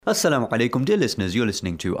Assalamu alaikum, dear listeners. You're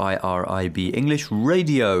listening to IRIB English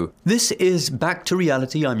Radio. This is Back to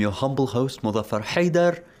Reality. I'm your humble host, Muzaffar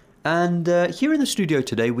Haidar. And here in the studio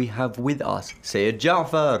today, we have with us Sayyid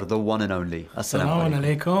Ja'far, the one and only. Assalamu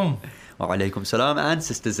alaikum. Wa alaikum salam. And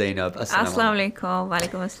Sister Zainab. Assalamu alaikum. Wa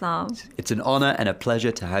alaikum assalam. It's an honor and a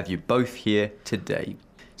pleasure to have you both here today.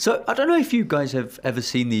 So, I don't know if you guys have ever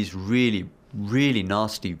seen these really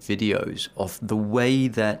nasty videos of the way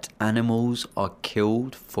that animals are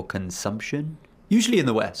killed for consumption, usually in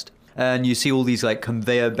the West. And you see all these like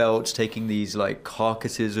conveyor belts taking these like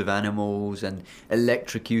carcasses of animals and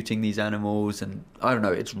electrocuting these animals, and I don't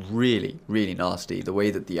know, it's really nasty the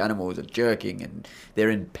way that the animals are jerking and they're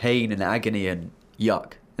in pain and agony and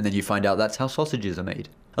yuck. And then you find out that's how sausages are made.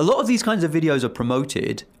 A lot of these kinds of videos are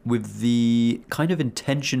promoted with the kind of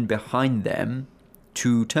intention behind them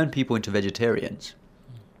to turn people into vegetarians.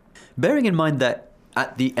 Bearing in mind that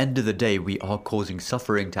at the end of the day we are causing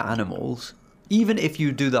suffering to animals, even if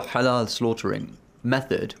you do the halal slaughtering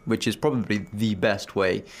method, which is probably the best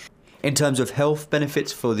way, in terms of health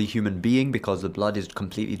benefits for the human being because the blood is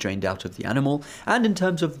completely drained out of the animal, and in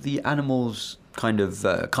terms of the animal's kind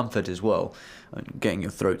of comfort as well. Getting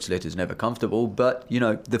your throat slit is never comfortable, but you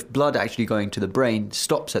know, the blood actually going to the brain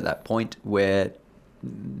stops at that point where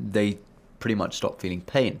they pretty much stop feeling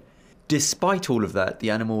pain. Despite all of that, the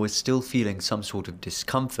animal is still feeling some sort of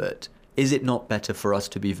discomfort. Is it not better for us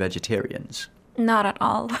to be vegetarians? Not at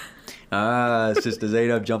all. Sister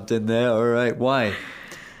Zainab jumped in there. All right, why?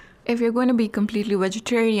 If you're going to be completely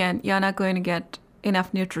vegetarian, you're not going to get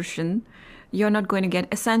enough nutrition. You're not going to get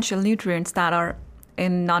essential nutrients that are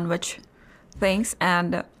in non-veg things,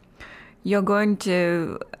 and you're going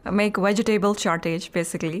to make vegetable shortage,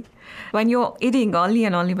 basically. When you're eating only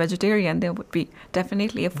and only vegetarian, there would be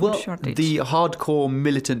definitely a food shortage. The hardcore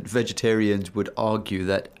militant vegetarians would argue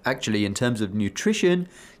that actually in terms of nutrition,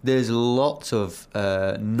 there's lots of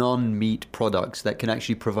non-meat products that can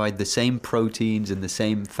actually provide the same proteins and the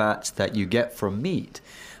same fats that you get from meat.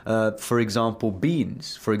 For example,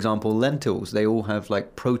 beans, for example, lentils, they all have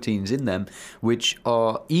like proteins in them, which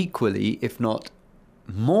are equally, if not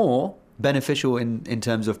more, beneficial in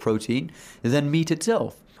terms of protein than meat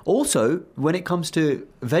itself. Also, when it comes to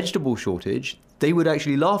vegetable shortage, they would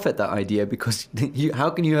actually laugh at that idea because how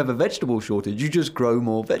can you have a vegetable shortage? You just grow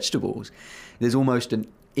more vegetables. There's almost an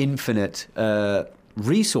infinite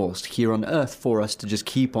resource here on earth for us to just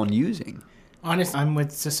keep on using. Honestly, I'm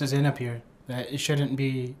with Sister Zainab here. That it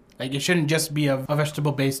shouldn't just be a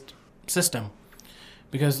vegetable-based system.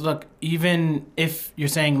 Because look, even if you're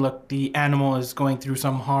saying, look, the animal is going through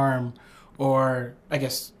some harm, or I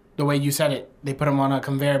guess the way you said it, they put them on a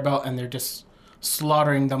conveyor belt and they're just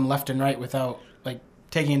slaughtering them left and right without like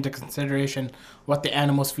taking into consideration what the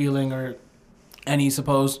animal's feeling or any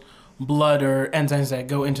supposed blood or enzymes that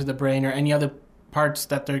go into the brain or any other parts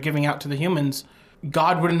that they're giving out to the humans.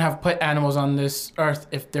 God wouldn't have put animals on this earth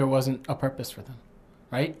if there wasn't a purpose for them,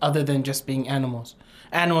 right? Other than just being animals.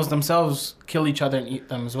 Animals themselves kill each other and eat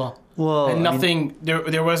them as well. Well, and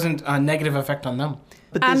there wasn't a negative effect on them.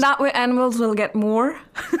 And that way animals will get more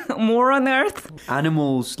on Earth.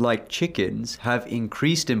 Animals like chickens have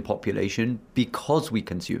increased in population because we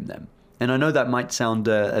consume them. And I know that might sound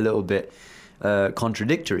a little bit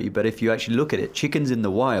contradictory, but if you actually look at it, chickens in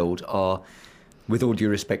the wild are, with all due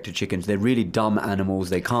respect to chickens, they're really dumb animals.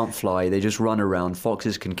 They can't fly. They just run around.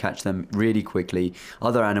 Foxes can catch them really quickly.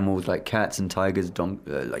 Other animals like cats and tigers,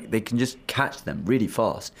 they can just catch them really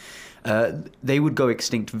fast. They would go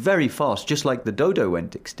extinct very fast, just like the dodo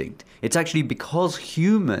went extinct. It's actually because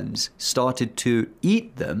humans started to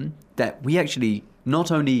eat them that we actually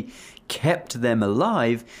not only kept them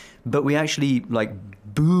alive, but we actually like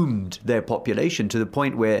boomed their population to the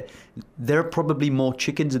point where there are probably more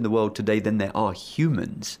chickens in the world today than there are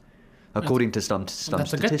humans, according to some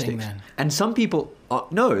statistics. That's a good thing, then. And some people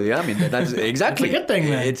that's exactly it's a good thing,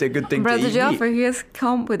 then. It's a good thing. Brother to eat Jaffer, meat. he has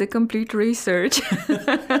come with a complete research.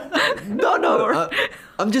 No.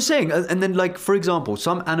 I'm just saying. And then, like, for example,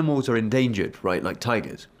 some animals are endangered, right? Like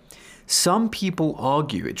tigers. Some people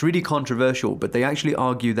argue, it's really controversial, but they actually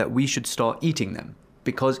argue that we should start eating them.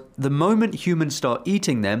 Because the moment humans start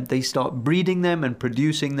eating them, they start breeding them and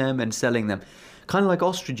producing them and selling them. Kind of like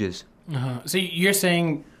ostriches. So you're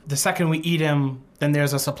saying the second we eat them, then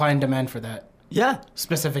there's a supply and demand for that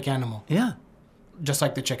specific animal. Yeah. Just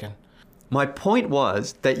like the chicken. My point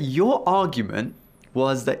was that your argument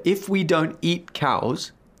was that if we don't eat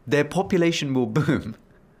cows, their population will boom.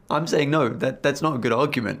 I'm saying no, that's not a good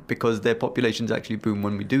argument because their populations actually boom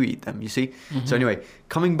when we do eat them, you see? Mm-hmm. So anyway,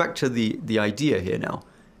 coming back to the idea here now,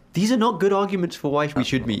 these are not good arguments for why we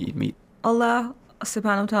should eat meat. Allah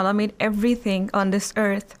subhanahu wa ta'ala made everything on this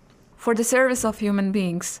earth for the service of human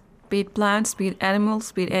beings, be it plants, be it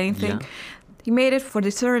animals, be it anything. Yeah. He made it for the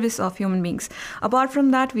service of human beings. Apart from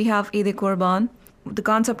that, we have Eid-e-Qurban. The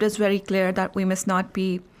concept is very clear that we must not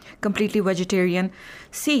be completely vegetarian.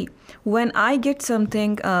 See, when I get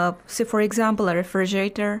something, say for example, a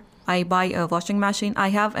refrigerator, I buy a washing machine, I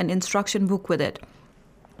have an instruction book with it,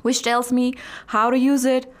 which tells me how to use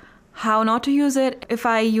it, how not to use it. If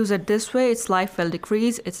I use it this way, its life will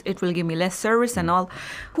decrease, it will give me less service and all.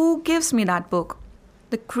 Who gives me that book?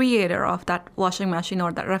 The creator of that washing machine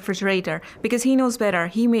or that refrigerator, because he knows better.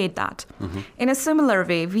 He made that. In a similar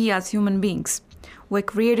way, we as human beings were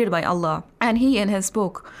created by Allah, and he in his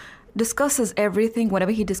book discusses everything.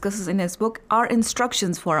 Whatever he discusses in his book are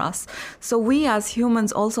instructions for us. So we as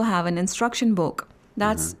humans also have an instruction book.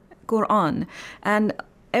 That's Quran, and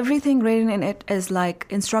everything written in it is like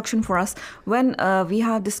instruction for us. When we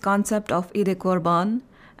have this concept of Eid-e-Qurban,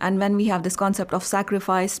 and when we have this concept of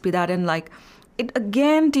sacrifice, be that in like, it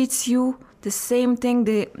again teaches you the same thing.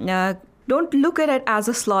 They don't look at it as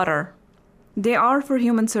a slaughter. They are for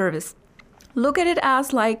human service. Look at it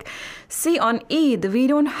as like, see, on Eid, we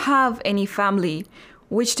don't have any family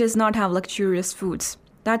which does not have luxurious foods.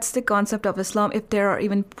 That's the concept of Islam. If there are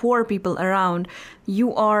even poor people around,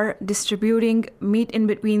 you are distributing meat in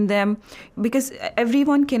between them, because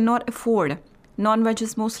everyone cannot afford. Non-veg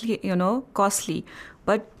is mostly, costly.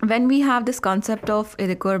 But when we have this concept of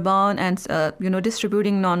Eid-e-Qurban and,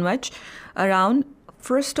 distributing non-veg around,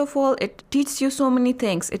 first of all, it teaches you so many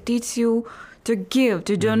things. It teaches you to give,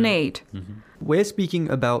 to donate. We're speaking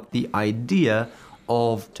about the idea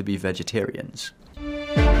of to be vegetarians.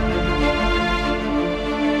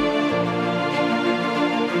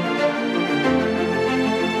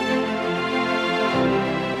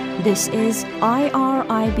 This is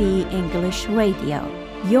IRIB English Radio.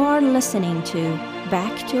 You're listening to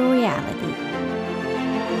Back to Reality.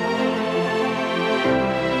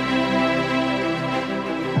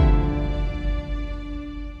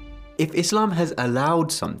 If Islam has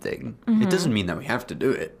allowed something, it doesn't mean that we have to do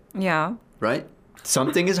it, Yeah. right?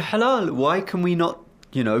 Something is halal. Why can we not,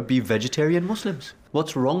 be vegetarian Muslims?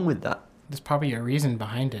 What's wrong with that? There's probably a reason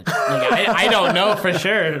behind it. Like, I don't know for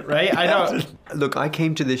sure, right? I don't. Look, I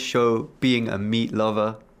came to this show being a meat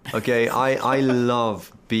lover. Okay, I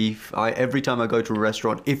love beef. Every time I go to a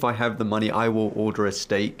restaurant, if I have the money, I will order a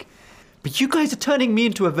steak. But you guys are turning me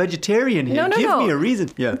into a vegetarian here. No. Give me a reason.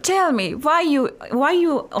 Yeah. Tell me, why you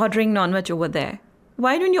ordering non-veg over there?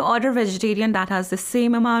 Why don't you order vegetarian that has the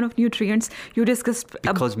same amount of nutrients you discussed?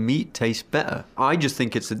 Because meat tastes better. I just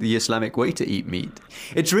think it's the Islamic way to eat meat.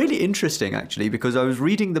 It's really interesting, actually, because I was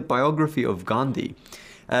reading the biography of Gandhi.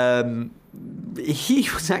 He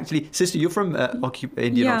was actually, sister, you're from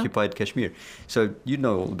Indian-occupied Kashmir, so you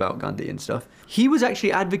know all about Gandhi and stuff. He was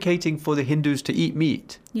actually advocating for the Hindus to eat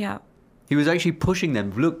meat. Yeah. He was actually pushing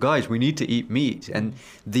them, look, guys, we need to eat meat. And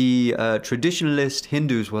the traditionalist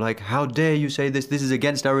Hindus were like, how dare you say this? This is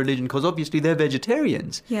against our religion, because obviously they're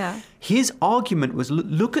vegetarians. Yeah. His argument was,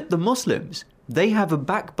 look at the Muslims. They have a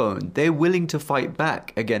backbone. They're willing to fight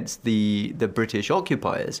back against the British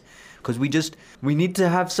occupiers. Because we need to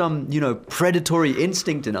have some, predatory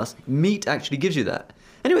instinct in us. Meat actually gives you that.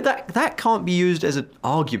 Anyway, that can't be used as an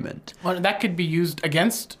argument. Well, that could be used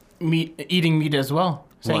against eating meat as well.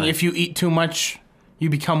 Saying Why? if you eat too much, you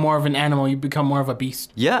become more of an animal, you become more of a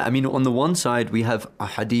beast. Yeah, I mean, on the one side, we have a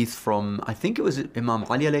hadith from, I think it was Imam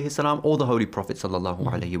Ali alayhi salam, or the Holy Prophet sallallahu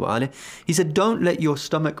alayhi wa alayhi. He said, don't let your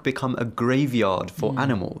stomach become a graveyard for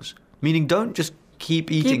animals. Meaning, don't just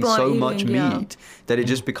keep eating on so eating, much yeah. meat that it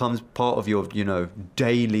just becomes part of your,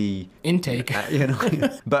 daily Intake.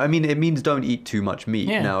 But I mean, it means don't eat too much meat.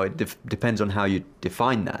 Yeah. Now, it depends on how you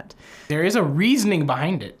define that. There is a reasoning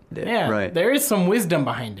behind it. Yeah, right. There is some wisdom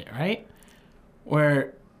behind it, right?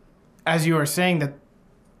 Where, as you were saying, that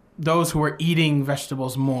those who were eating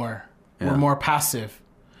vegetables more Yeah. were more passive.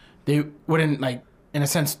 They wouldn't, in a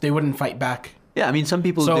sense, they wouldn't fight back. Yeah, I mean, some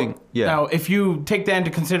people think, yeah. Now, if you take that into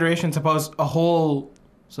consideration, suppose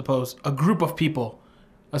a group of people,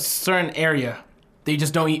 a certain area, they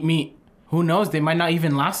just don't eat meat. Who knows? They might not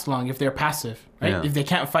even last long if they're passive, right? Yeah. If they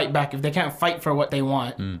can't fight back, if they can't fight for what they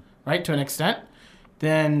want, right? To an extent,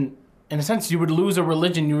 then in a sense, you would lose a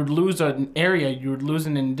religion, you would lose an area, you would lose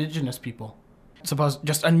an indigenous people. Suppose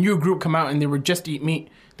just a new group come out and they would just eat meat,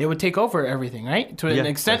 they would take over everything, right? To an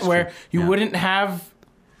extent that's where true. you Yeah. wouldn't have.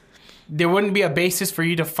 There wouldn't be a basis for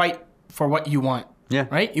you to fight for what you want. Yeah.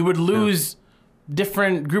 Right? You would lose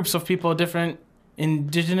different groups of people, different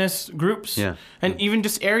indigenous groups, Yeah. and even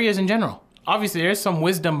just areas in general. Obviously, there is some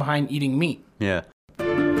wisdom behind eating meat. Yeah.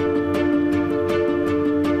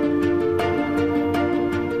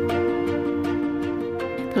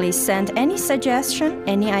 Please send any suggestion,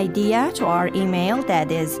 any idea to our email,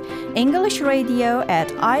 that is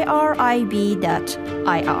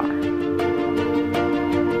englishradio@irib.ir.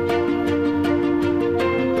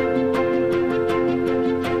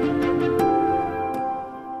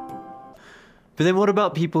 But then what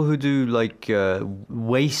about people who do like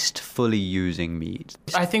wastefully using meat?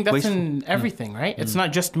 I think that's in everything, right? It's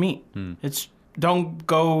not just meat. It's don't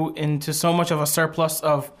go into so much of a surplus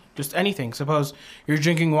of just anything. Suppose you're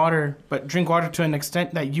drinking water, but drink water to an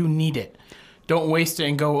extent that you need it. Don't waste it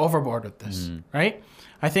and go overboard with this, right?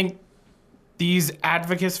 I think these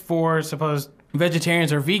advocates for, suppose,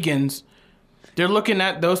 vegetarians or vegans, they're looking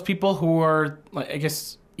at those people who are, I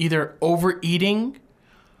guess, either overeating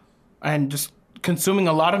and just consuming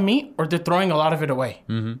a lot of meat, or they're throwing a lot of it away,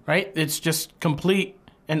 right? It's just complete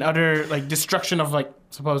and utter like destruction of, like,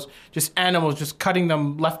 suppose, just animals, just cutting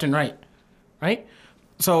them left and right, right?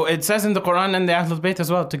 So it says in the Quran and the Ahlul Bayt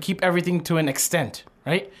as well to keep everything to an extent,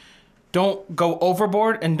 right? Don't go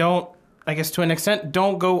overboard, and don't, I guess, to an extent,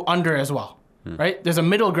 don't go under as well, right? There's a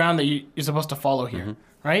middle ground that you're supposed to follow here,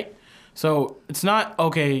 right? So it's not,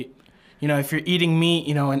 okay, if you're eating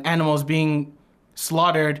meat, and animals being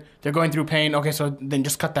slaughtered, they're going through pain, okay, so then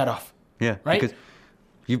just cut that off. Yeah, right? Because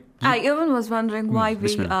you I even was wondering why we,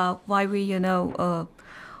 Bismillah.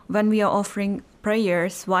 when we are offering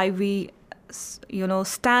prayers, why we,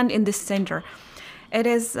 stand in this center. It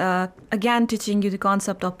is, again, teaching you the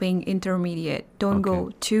concept of being intermediate. Don't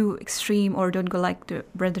go too extreme, or don't go like the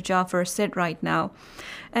Brother Jafar said right now.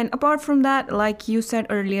 And apart from that, like you said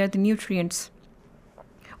earlier, the nutrients.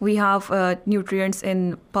 We have nutrients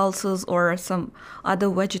in pulses or some other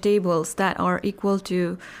vegetables that are equal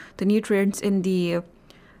to the nutrients in the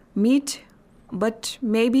meat, but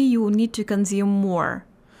maybe you need to consume more.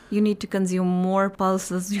 You need to consume more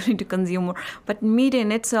pulses, you need to consume more. But meat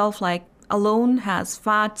in itself, like, alone has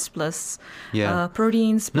fats plus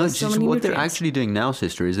proteins plus so many what nutrients. they're actually doing now,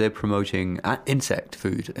 sister, is they're promoting insect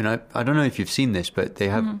food. And I don't know if you've seen this, but they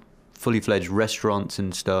have fully fledged restaurants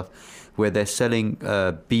and stuff where they're selling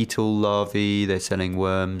beetle larvae, they're selling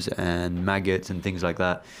worms and maggots and things like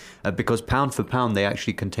that. Because pound for pound, they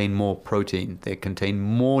actually contain more protein. They contain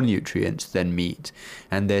more nutrients than meat.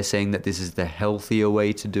 And they're saying that this is the healthier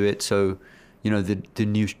way to do it. So, the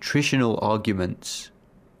nutritional arguments,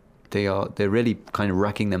 they're really kind of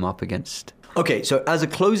racking them up against. Okay, so as a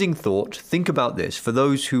closing thought, think about this for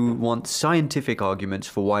those who want scientific arguments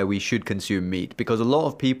for why we should consume meat, because a lot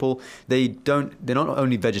of people, they're not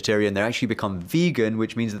only vegetarian, they actually become vegan,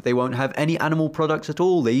 which means that they won't have any animal products at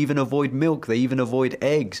all. They even avoid milk, they even avoid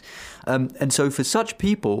eggs. And so for such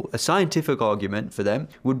people, a scientific argument for them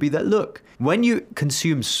would be that, look, when you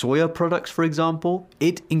consume soya products, for example,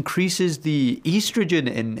 it increases the estrogen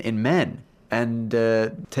in men and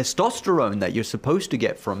testosterone that you're supposed to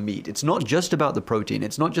get from meat. It's not just about the protein.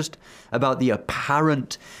 It's not just about the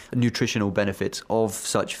apparent nutritional benefits of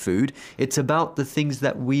such food. It's about the things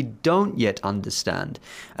that we don't yet understand.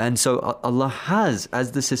 And so Allah has,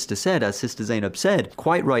 as the sister said, as Sister Zainab said,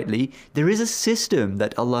 quite rightly, there is a system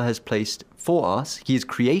that Allah has placed for us. He has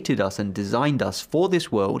created us and designed us for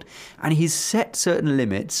this world, and He's set certain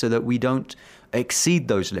limits so that we don't exceed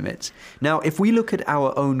those limits. Now, if we look at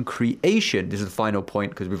our own creation, this is the final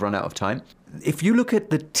point because we've run out of time. If you look at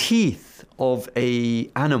the teeth of an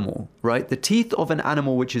animal, right? The teeth of an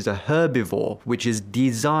animal which is a herbivore, which is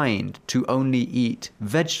designed to only eat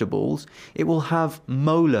vegetables, it will have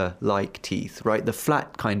molar-like teeth, right? The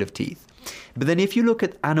flat kind of teeth. But then if you look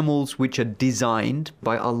at animals which are designed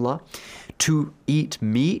by Allah to eat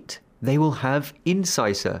meat, they will have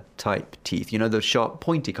incisor type teeth, the sharp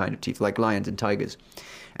pointy kind of teeth like lions and tigers,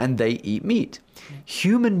 and they eat meat.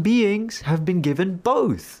 Human beings have been given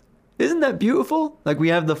both. Isn't that beautiful? Like, we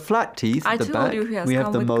have the flat teeth at the back, we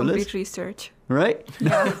have the molars, complete research. right?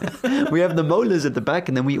 Yeah. We have the molars at the back,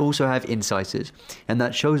 and then we also have incisors, and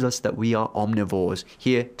that shows us that we are omnivores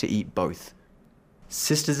here to eat both.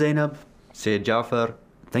 Sister Zainab, Sayyid Jafar,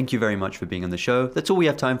 thank you very much for being on the show. That's all we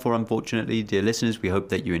have time for, unfortunately. Dear listeners, we hope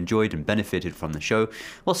that you enjoyed and benefited from the show.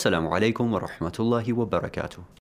 Wassalamu alaikum wa rahmatullahi wa barakatuh.